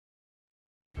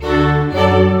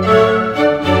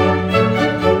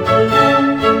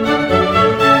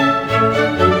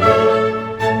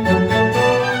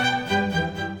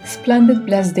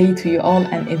blessed day to you all,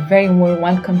 and a very warm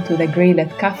welcome to the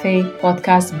Greylit Cafe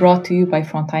podcast brought to you by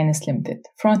Frontinus Limited.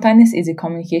 Frontinus is a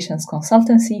communications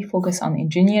consultancy focused on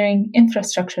engineering,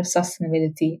 infrastructure,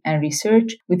 sustainability, and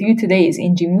research. With you today is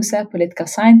Inji Musa, political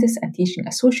scientist and teaching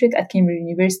associate at Cambridge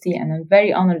University, and I'm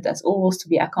very honored as always to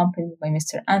be accompanied by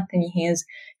Mr. Anthony Hayes,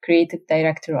 creative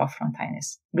director of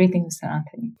Frontinus. Greetings, Mr.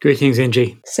 Anthony. Greetings,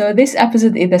 Inji. So this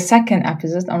episode is the second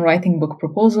episode on writing book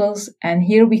proposals, and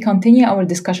here we continue our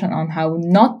discussion on how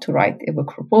not to write a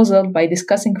book proposal by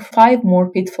discussing 5 more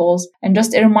pitfalls. And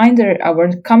just a reminder, our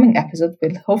coming episode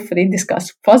will hopefully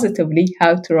discuss positively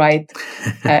how to write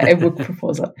a book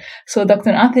proposal. So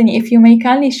Dr. Anthony, if you may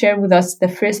kindly share with us the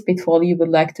first pitfall you would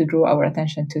like to draw our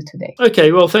attention to today.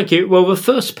 Okay, well, thank you. Well, the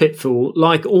first pitfall,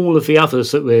 like all of the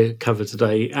others that we covered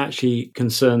today, actually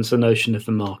concerns the notion of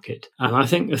the market. And I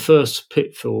think the first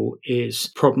pitfall is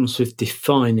problems with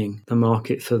defining the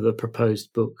market for the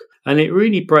proposed book. And it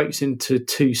really breaks into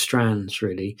 2 strands,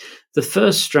 really. The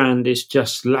first strand is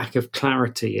just lack of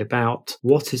clarity about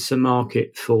what is the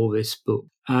market for this book.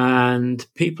 And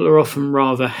people are often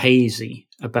rather hazy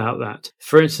about that.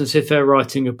 For instance, if they're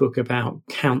writing a book about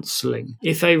counselling,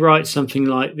 if they write something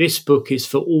like, this book is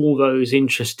for all those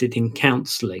interested in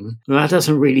counselling, well, that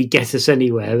doesn't really get us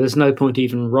anywhere. There's no point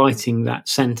even writing that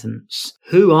sentence.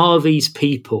 Who are these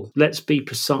people? Let's be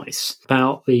precise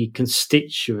about the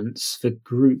constituents, the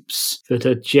groups that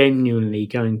are genuinely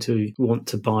going to want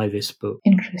to buy this book.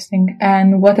 Interesting.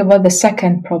 And what about the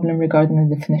second problem regarding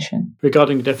the definition?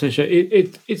 Regarding the definition,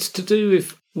 it's to do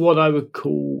with what I would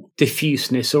call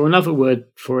diffuseness, or another word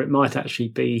for it might actually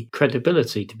be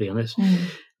credibility, to be honest,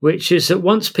 which is that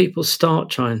once people start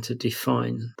trying to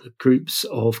define the groups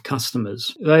of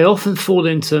customers, they often fall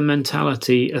into a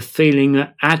mentality of feeling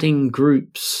that adding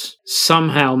groups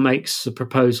somehow makes the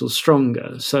proposal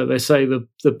stronger. So they say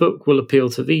the book will appeal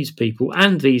to these people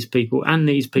and these people and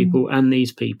these people and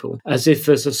these people, as if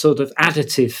there's a sort of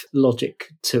additive logic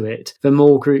to it. The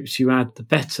more groups you add, the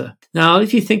better. Now,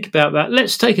 if you think about that,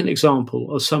 let's take an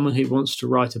example of someone who wants to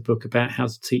write a book about how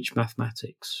to teach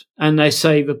mathematics. And they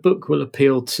say the book will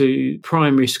appeal to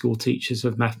primary school teachers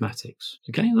of mathematics.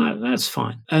 Okay, that's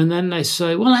fine. And then they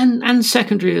say, well, and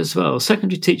secondary as well,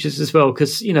 secondary teachers as well,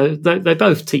 because, you know, they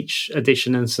both teach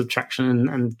addition and subtraction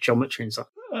and geometry and stuff.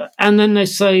 And then they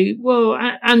say, well,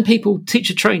 and people,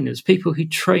 teacher trainers, people who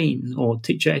train, or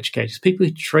teacher educators, people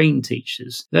who train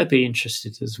teachers, they'd be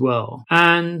interested as well.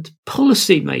 And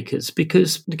policy makers,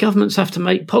 because the governments have to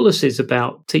make policies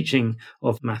about teaching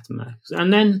of mathematics.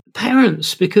 And then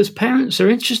parents, because parents are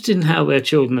interested in how their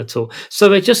children are taught. So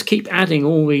they just keep adding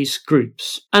all these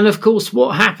groups. And of course,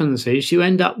 what happens is you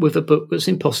end up with a book that's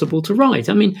impossible to write.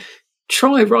 I mean,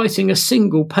 try writing a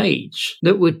single page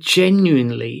that would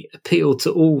genuinely appeal to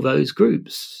all those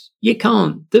groups. You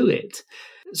can't do it.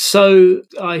 So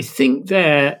I think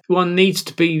there one needs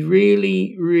to be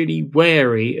really, really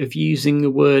wary of using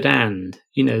the word and.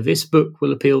 You know, this book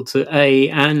will appeal to A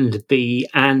and B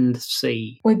and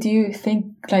C. What do you think,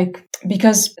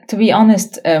 because to be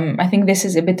honest, I think this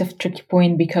is a bit of a tricky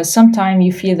point, because sometimes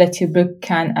you feel that your book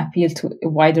can appeal to a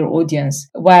wider audience.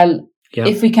 Well, yeah.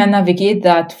 If we can navigate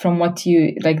that from what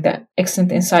you, the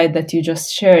excellent insight that you just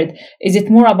shared, is it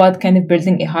more about kind of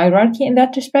building a hierarchy in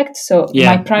that respect? So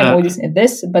my prime audience is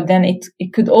this, but then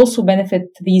it could also benefit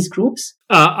these groups?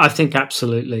 I think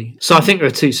absolutely. So I think there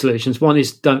are 2 solutions. One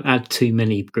is don't add too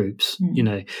many groups, you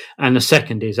know, and the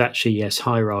second is actually, yes,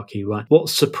 hierarchy, right?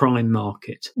 What's the prime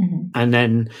market? And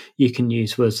then you can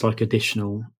use words like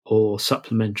additional or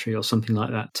supplementary or something like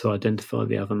that to identify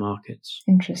the other markets.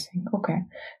 Interesting. Okay.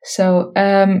 So,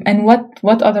 and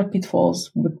what other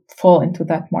pitfalls would fall into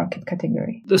that market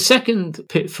category? The second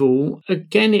pitfall,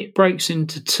 again, it breaks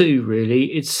into 2, really.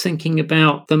 It's thinking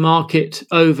about the market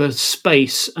over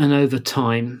space and over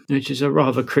time, which is a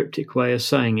rather cryptic way of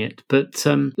saying it. But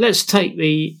let's take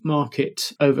the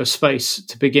market over space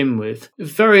to begin with.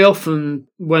 Very often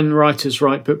when writers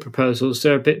write book proposals,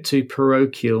 they're a bit too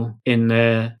parochial in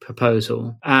their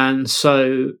proposal. And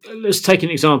so let's take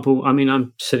an example. I mean,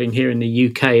 I'm sitting here in the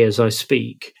UK as I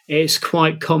speak. It's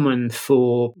quite common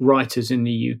for writers in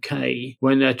the UK,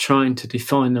 when they're trying to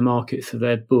define the market for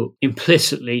their book,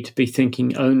 implicitly to be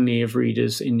thinking only of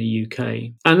readers in the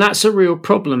UK. And that's a real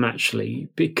problem, actually,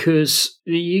 because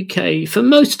the UK, for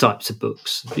most types of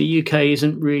books, the UK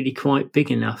isn't really quite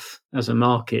big enough as a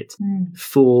market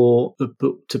for the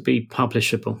book to be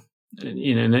publishable.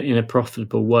 in a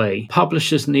profitable way.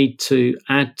 Publishers need to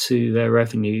add to their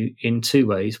revenue in two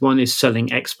ways. One is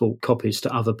selling export copies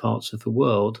to other parts of the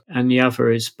world, and the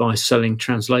other is by selling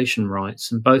translation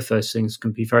rights. And both those things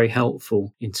can be very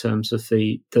helpful in terms of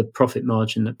the profit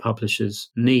margin that publishers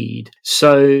need.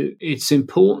 So it's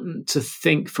important to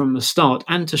think from the start,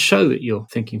 and to show that you're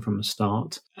thinking from the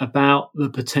start, about the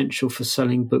potential for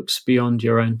selling books beyond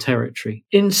your own territory.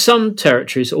 In some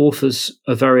territories, authors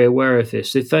are very aware of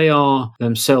this. If they are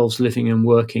themselves living and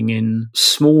working in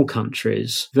small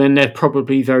countries, then they're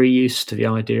probably very used to the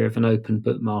idea of an open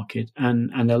book market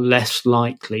and are less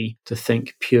likely to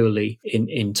think purely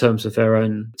in terms of their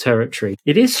own territory.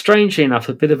 It is, strangely enough,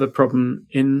 a bit of a problem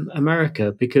in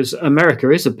America, because America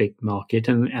is a big market,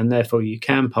 and therefore you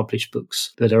can publish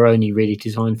books that are only really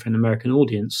designed for an American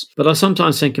audience. But I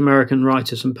sometimes think American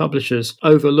writers and publishers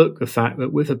overlook the fact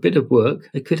that with a bit of work,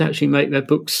 they could actually make their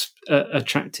books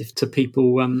attractive to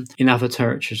people in other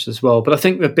territories as well. But I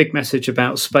think the big message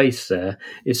about space there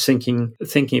is thinking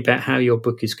about how your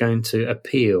book is going to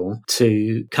appeal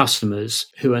to customers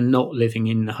who are not living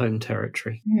in the home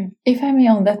territory. If I may,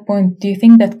 on that point, do you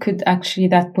think that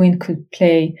point could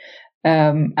play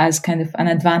as kind of an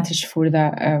advantage for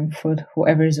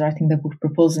whoever is writing the book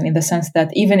proposal, in the sense that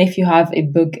even if you have a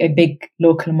big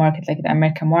local market like the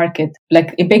American market,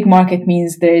 like a big market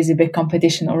means there is a big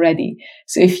competition already.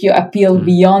 So if you appeal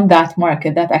beyond that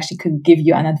market, that actually could give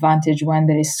you an advantage when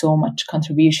there is so much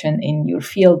contribution in your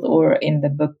field or in the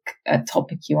book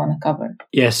topic you want to cover.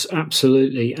 Yes,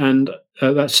 absolutely. And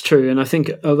that's true. And I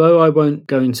think, although I won't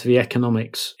go into the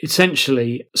economics,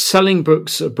 essentially selling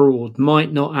books abroad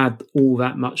might not add all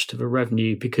that much to the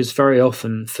revenue, because very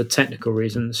often, for technical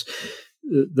reasons,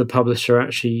 the publisher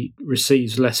actually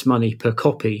receives less money per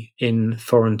copy in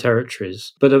foreign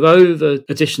territories. But although the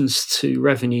additions to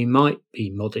revenue might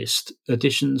be modest,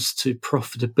 additions to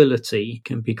profitability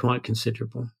can be quite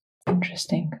considerable.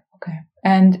 Interesting. Okay.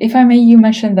 And if I may, you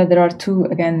mentioned that there are two,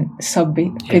 again,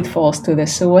 pitfalls to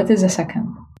this. So what is the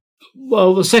second?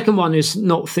 Well, the second one is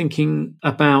not thinking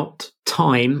about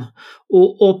time,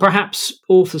 or perhaps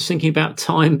authors thinking about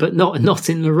time, but not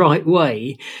in the right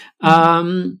way.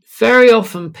 Very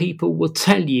often people will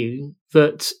tell you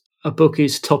that a book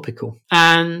is topical,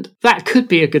 and that could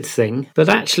be a good thing, but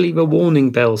actually the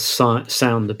warning bells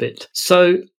sound a bit.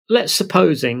 So let's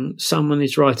supposing someone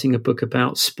is writing a book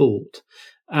about sport,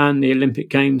 and the Olympic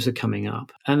Games are coming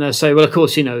up. And they'll say, well, of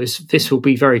course, this will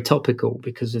be very topical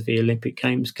because of the Olympic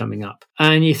Games coming up.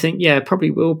 And you think, yeah, it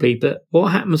probably will be. But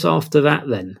what happens after that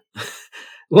then?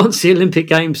 Once the Olympic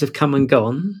Games have come and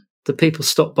gone, the people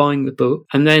stop buying the book.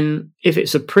 And then if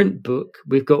it's a print book,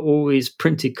 we've got all these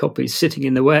printed copies sitting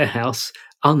in the warehouse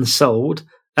unsold.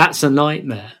 That's a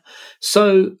nightmare.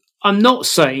 So I'm not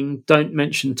saying don't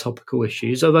mention topical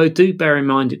issues, although do bear in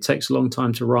mind it takes a long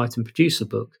time to write and produce a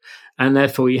book, and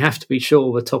therefore you have to be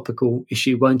sure the topical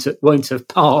issue won't have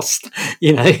passed.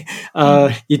 You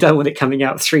don't want it coming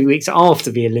out 3 weeks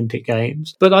after the Olympic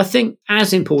Games. But I think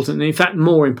as important, and in fact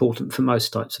more important for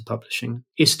most types of publishing,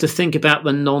 is to think about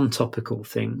the non-topical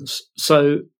things.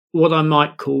 So what I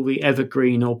might call the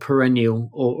evergreen or perennial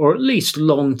or at least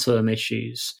long-term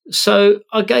issues. So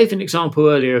I gave an example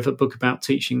earlier of a book about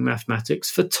teaching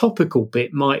mathematics. The topical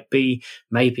bit might be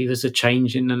maybe there's a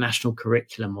change in the national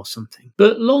curriculum or something.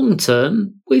 But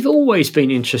long-term, we've always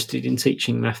been interested in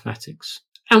teaching mathematics.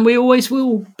 And we always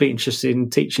will be interested in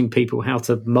teaching people how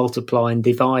to multiply and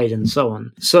divide and so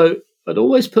on. So I'd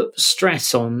always put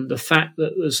stress on the fact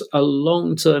that there's a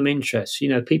long-term interest.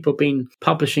 People have been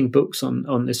publishing books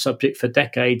on this subject for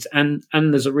decades, and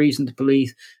there's a reason to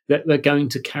believe that they're going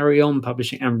to carry on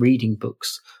publishing and reading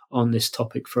books on this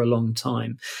topic for a long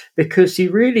time, because you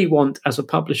really want, as a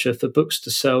publisher, for books to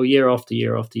sell year after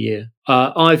year after year,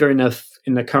 either in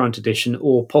the current edition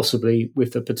or possibly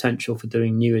with the potential for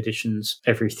doing new editions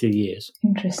every 2 years.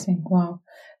 Interesting. Wow.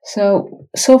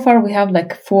 So far we have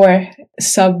like 4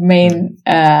 sub-main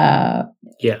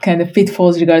kind of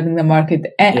pitfalls regarding the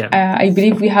market. I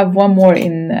believe we have one more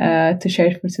to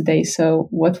share for today. So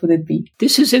what would it be?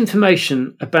 This is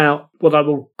information about what I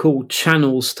will call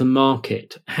channels to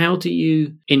market. How do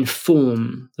you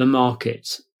inform the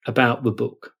market about the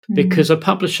book? Because a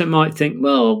publisher might think,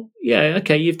 well, yeah,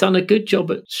 okay, you've done a good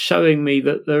job at showing me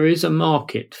that there is a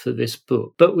market for this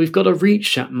book, but we've got to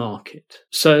reach that market.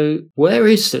 So where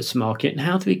is this market and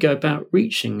how do we go about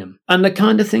reaching them? And the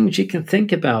kind of things you can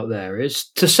think about there is,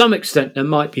 to some extent, there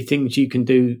might be things you can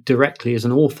do directly as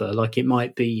an author. Like it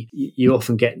might be, you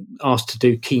often get asked to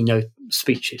do keynote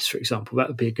speeches, for example. That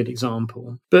would be a good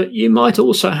example. But you might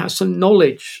also have some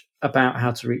knowledge about how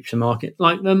to reach the market.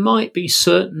 Like there might be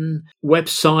certain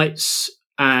websites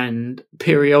and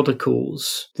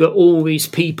periodicals that all these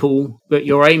people that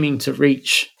you're aiming to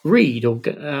reach read,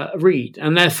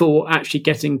 and therefore actually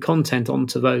getting content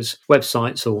onto those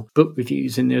websites or book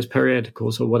reviews in those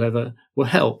periodicals or whatever will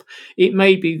help. It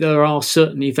may be there are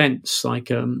certain events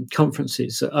like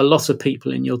conferences that a lot of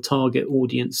people in your target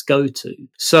audience go to.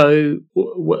 So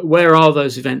where are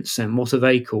those events then? What are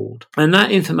they called? And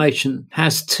that information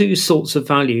has two sorts of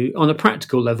value. On a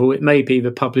practical level, it may be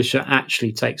the publisher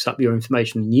actually takes up your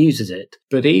information and uses it.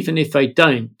 But even if they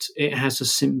don't, it has a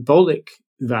symbolic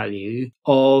value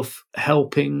of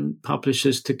helping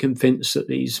publishers to convince that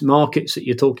these markets that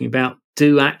you're talking about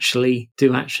do actually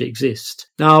exist.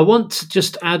 Now, I want to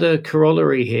just add a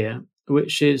corollary here,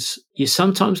 which is you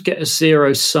sometimes get a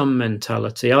zero-sum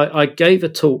mentality. I gave a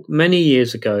talk many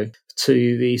years ago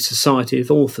to the Society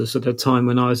of Authors at a time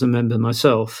when I was a member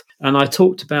myself, and I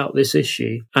talked about this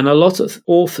issue, and a lot of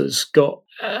authors got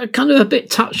kind of a bit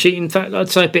touchy. In fact, I'd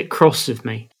say a bit cross with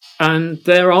me. And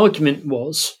their argument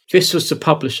was this was the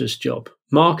publisher's job.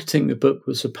 Marketing the book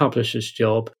was the publisher's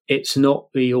job. It's not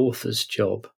the author's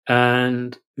job.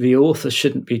 And the author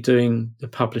shouldn't be doing the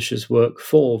publisher's work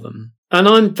for them. And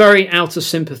I'm very out of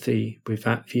sympathy with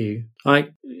that view.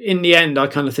 In the end, I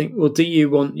kind of think, well, do you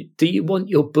want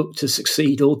your book to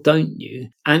succeed or don't you?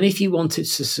 And if you want it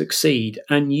to succeed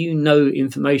and you know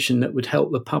information that would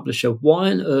help the publisher,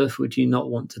 why on earth would you not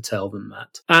want to tell them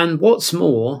that? And what's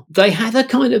more, they have a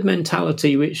kind of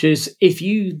mentality which is if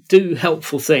you do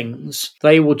helpful things,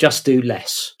 they will just do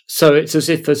less. So it's as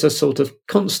if there's a sort of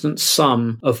constant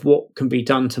sum of what can be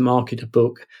done to market a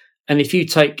book. And if you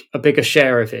take a bigger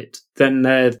share of it, then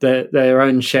their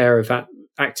own share of that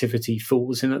activity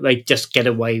falls in that they just get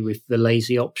away with the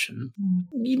lazy option.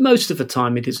 Most of the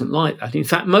time it isn't like that. In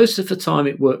fact, most of the time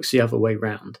it works the other way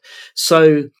round.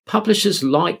 So publishers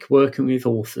like working with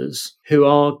authors who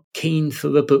are keen for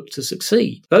the book to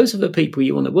succeed. Those are the people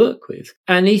you want to work with.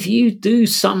 And if you do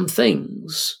some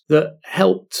things that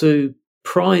help to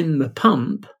prime the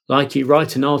pump, like you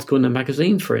write an article in a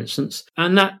magazine, for instance,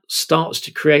 and that starts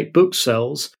to create book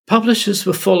sales, publishers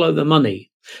will follow the money.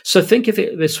 So think of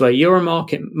it this way. You're a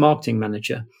marketing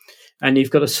manager and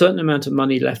you've got a certain amount of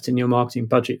money left in your marketing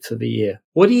budget for the year.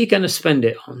 What are you going to spend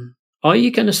it on? Are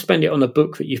you going to spend it on a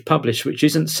book that you've published which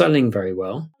isn't selling very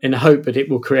well in the hope that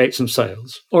it will create some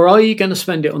sales? Or are you going to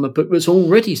spend it on a book that's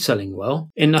already selling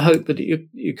well in the hope that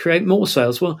you create more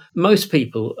sales? Well, most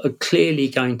people are clearly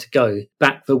going to go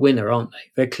back the winner, aren't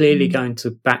they? They're clearly going to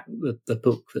back the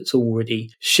book that's already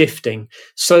shifting.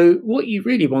 So what you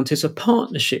really want is a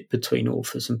partnership between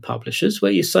authors and publishers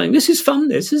where you're saying, this is fun,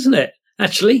 this, isn't it?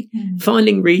 Actually,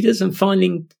 finding readers and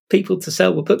finding people to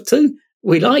sell the book to.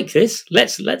 We like this.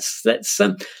 Let's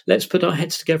put our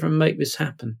heads together and make this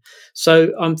happen.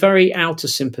 So I'm very out of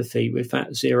sympathy with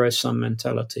that zero-sum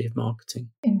mentality of marketing.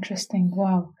 Interesting.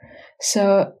 Wow.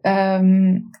 So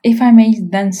if I may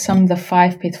then sum the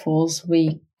 5 pitfalls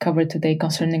we covered today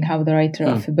concerning how the writer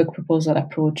of a book proposal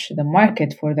approach the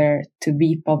market for their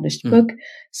to-be published book.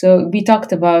 So we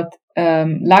talked about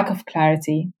lack of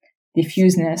clarity,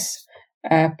 diffuseness,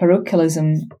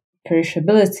 parochialism,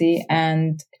 perishability,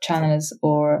 and channels,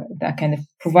 or that kind of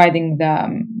providing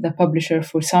the publisher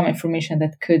for some information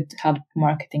that could help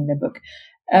marketing the book.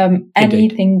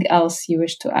 Anything else you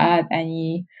wish to add?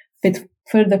 Any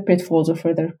further pitfalls or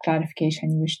further clarification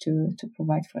you wish to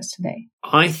provide for us today?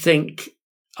 I think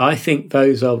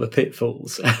those are the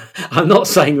pitfalls. I'm not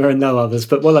saying there are no others,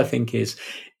 but what I think is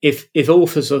if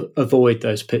authors avoid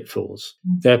those pitfalls,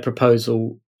 their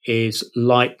proposal is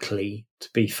likely to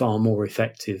be far more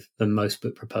effective than most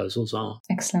book proposals are.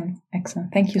 Excellent.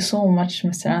 Thank you so much,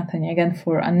 Mr. Anthony, again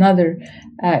for another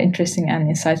interesting and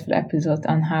insightful episode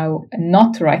on how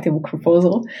not to write a book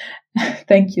proposal.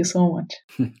 Thank you so much.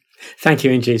 Thank you,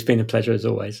 Inji. It's been a pleasure as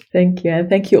always. Thank you. And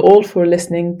thank you all for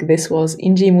listening. This was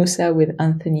Inji Musa with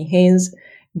Anthony Haynes.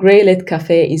 Grey Lit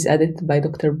Cafe is edited by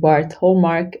Dr. Bart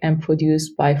Hallmark and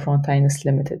produced by Frontinus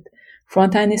Limited.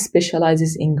 Frontinus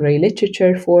specializes in grey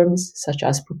literature forms such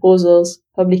as proposals,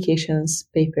 publications,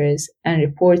 papers, and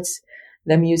reports.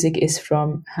 The music is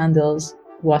from Handel's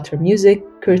Water Music,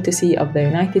 courtesy of the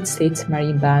United States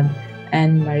Marine Band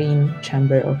and Marine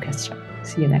Chamber Orchestra.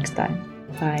 See you next time.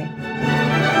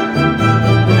 Bye.